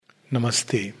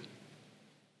Namaste.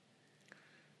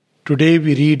 Today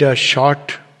we read a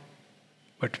short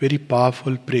but very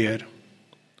powerful prayer.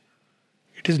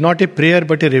 It is not a prayer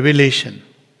but a revelation,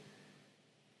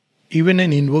 even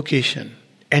an invocation,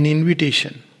 an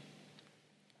invitation.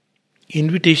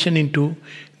 Invitation into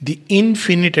the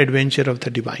infinite adventure of the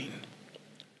divine.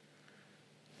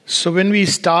 So when we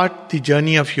start the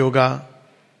journey of yoga,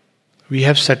 we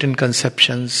have certain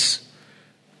conceptions,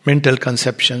 mental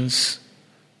conceptions.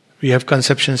 We have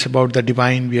conceptions about the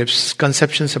divine. We have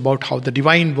conceptions about how the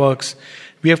divine works.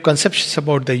 We have conceptions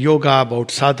about the yoga, about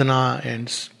sadhana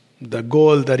and the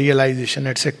goal, the realization,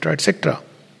 etc., etc.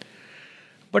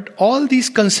 But all these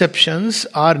conceptions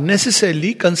are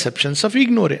necessarily conceptions of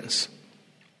ignorance.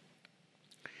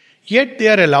 Yet they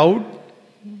are allowed,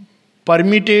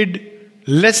 permitted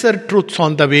lesser truths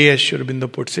on the way, as Sri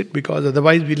Aurobindo puts it, because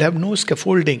otherwise we'll have no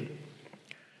scaffolding.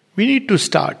 We need to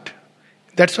start.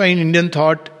 That's why in Indian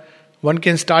thought, one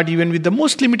can start even with the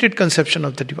most limited conception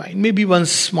of the divine. Maybe one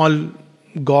small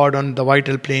god on the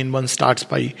vital plane, one starts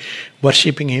by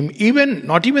worshipping him.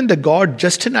 Not even the god,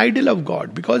 just an idol of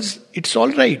God, because it's all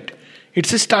right.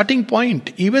 It's a starting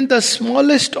point. Even the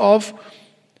smallest of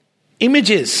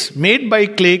images made by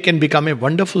clay can become a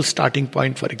wonderful starting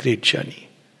point for a great journey.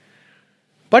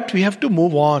 But we have to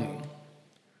move on.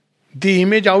 The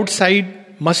image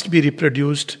outside must be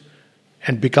reproduced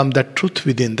and become the truth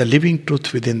within, the living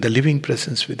truth within, the living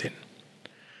presence within.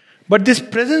 But this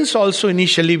presence also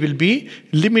initially will be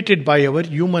limited by our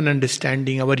human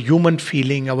understanding, our human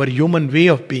feeling, our human way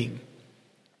of being.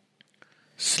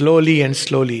 Slowly and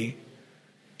slowly,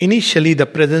 initially the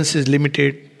presence is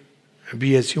limited.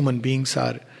 We as human beings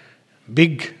are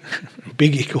big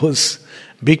egos,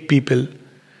 big people.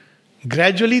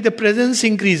 Gradually the presence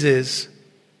increases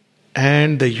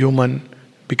and the human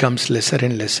becomes lesser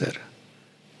and lesser.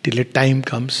 Till a time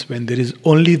comes when there is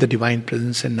only the divine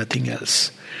presence and nothing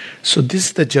else. So this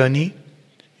is the journey.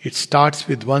 It starts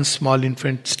with one small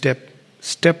infant step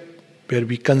where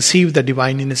we conceive the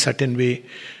divine in a certain way,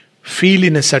 feel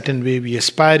in a certain way, we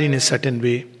aspire in a certain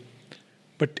way.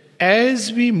 But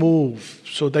as we move,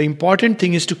 so the important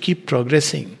thing is to keep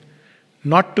progressing,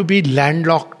 not to be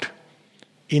landlocked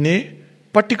in a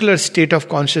particular state of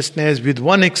consciousness with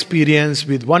one experience,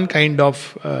 with one kind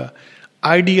of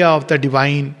idea of the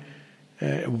divine,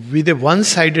 with a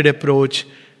one-sided approach.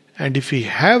 And if we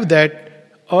have that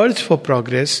urge for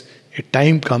progress, a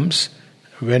time comes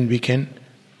when we can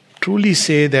truly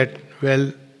say that,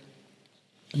 well,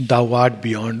 thou art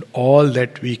beyond all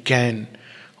that we can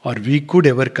or we could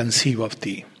ever conceive of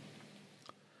thee.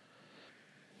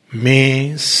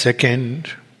 May 2nd,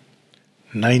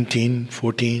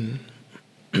 1914.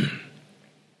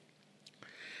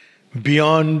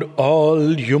 Beyond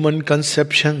all human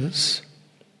conceptions,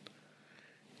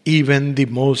 even the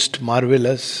most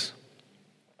marvelous,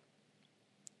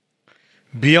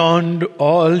 beyond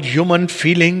all human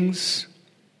feelings,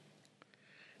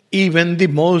 even the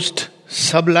most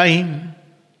sublime,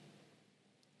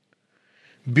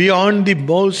 beyond the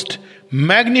most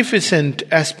magnificent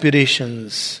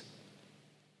aspirations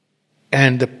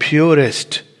and the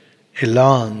purest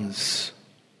elans,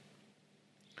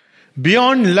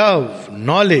 beyond love,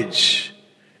 knowledge,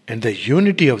 and the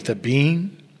unity of the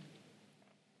being,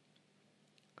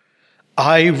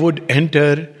 I would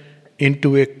enter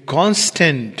into a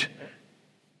constant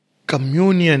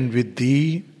communion with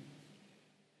Thee,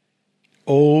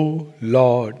 O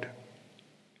Lord.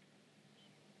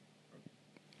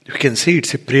 You can see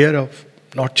it's a prayer of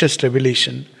not just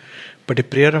revelation, but a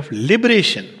prayer of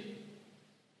liberation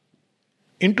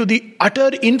into the utter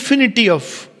infinity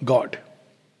of God.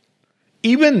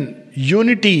 Even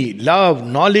unity, love,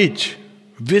 knowledge,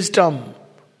 wisdom,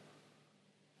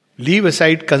 leave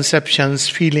aside conceptions,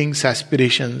 feelings,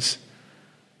 aspirations.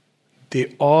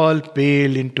 They all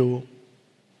pale into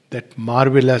that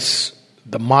marvelous,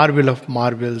 the marvel of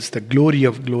marvels, the glory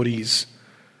of glories,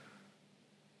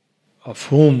 of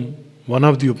whom one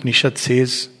of the Upanishads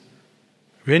says,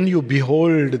 when you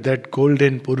behold that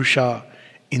golden Purusha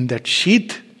in that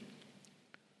sheath,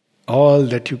 all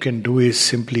that you can do is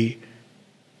simply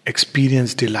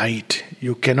experience delight.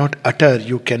 You cannot utter,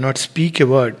 you cannot speak a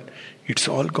word. It's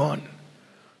all gone.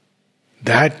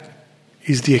 That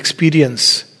is the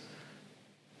experience.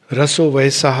 Raso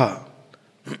Vaisaha.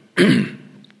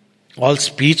 All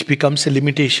speech becomes a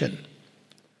limitation.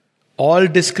 All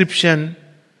description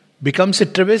becomes a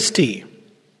travesty.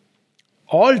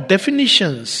 All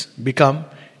definitions become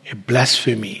a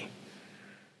blasphemy.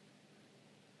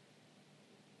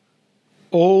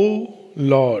 O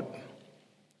Lord,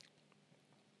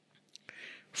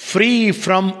 free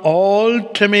from all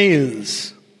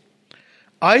travails,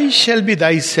 I shall be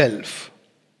thyself.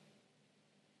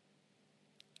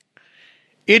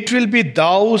 It will be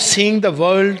thou seeing the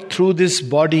world through this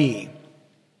body.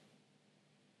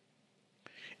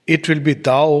 It will be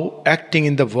thou acting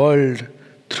in the world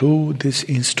through this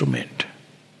instrument.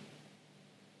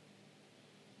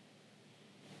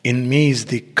 In me is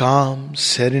the calm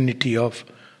serenity of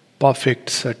perfect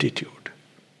certitude.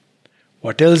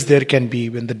 What else there can be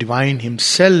when the Divine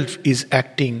Himself is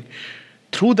acting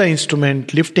through the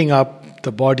instrument, lifting up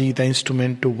the body, the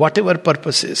instrument to whatever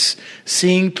purposes,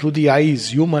 seeing through the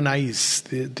eyes, human eyes.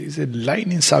 There is a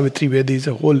line in Savitri where there is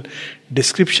a whole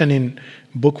description in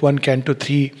Book 1, Canto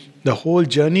 3. The whole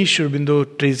journey Sri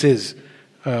Aurobindo traces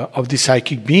of the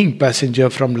psychic being,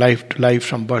 passenger from life to life,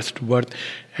 from birth to birth.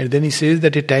 And then he says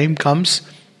that a time comes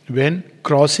when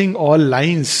crossing all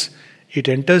lines, it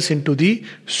enters into the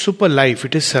super life.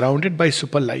 It is surrounded by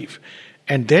super life.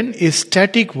 And then a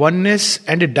static oneness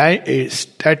and a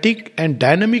static and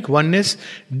dynamic oneness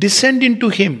descend into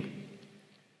him.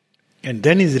 And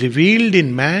then is revealed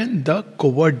in man the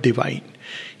covert divine.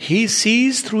 He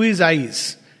sees through his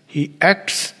eyes. He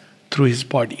acts through his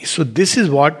body. So this is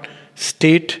what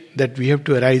state that we have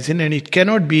to arise in, and it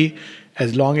cannot be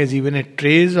as long as even a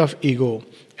trace of ego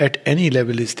at any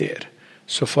level is there.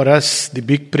 So for us, the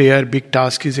big prayer, big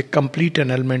task is a complete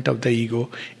annulment of the ego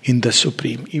in the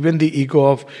Supreme. Even the ego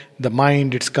of the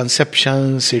mind, its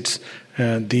conceptions, its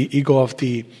the ego of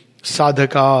the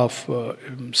sadhaka,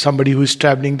 of somebody who is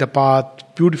traveling the path,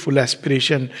 beautiful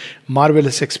aspiration,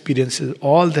 marvelous experiences,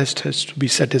 all that has to be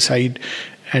set aside,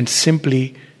 and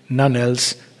simply none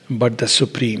else but the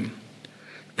Supreme.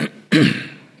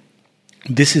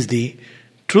 This is the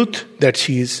truth that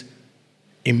she is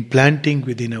implanting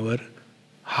within our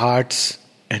hearts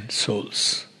and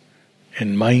souls,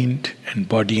 and mind and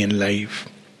body and life.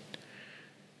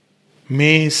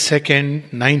 May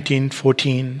 2nd,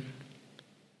 1914.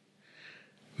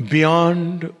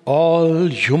 Beyond all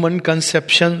human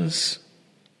conceptions,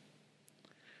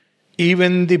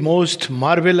 even the most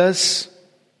marvelous,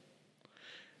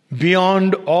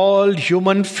 beyond all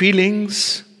human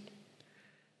feelings,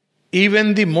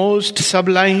 even the most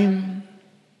sublime,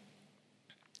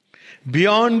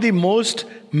 beyond the most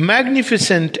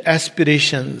magnificent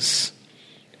aspirations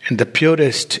and the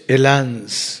purest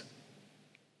elans,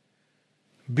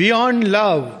 beyond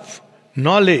love,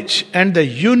 knowledge, and the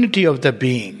unity of the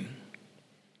being,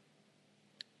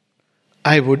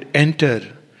 I would enter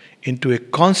into a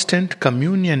constant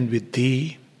communion with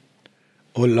Thee,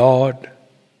 O Lord.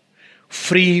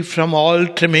 Free from all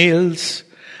travails,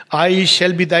 I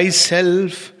shall be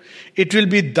Thyself. It will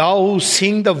be Thou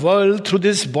seeing the world through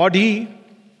this body.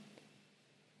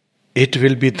 It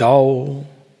will be Thou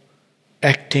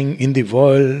acting in the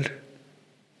world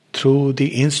through the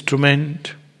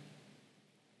instrument.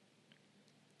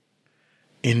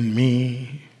 In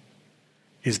me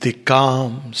is the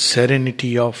calm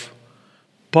serenity of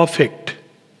perfect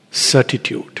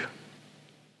certitude.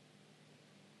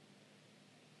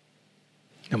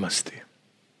 Namaste.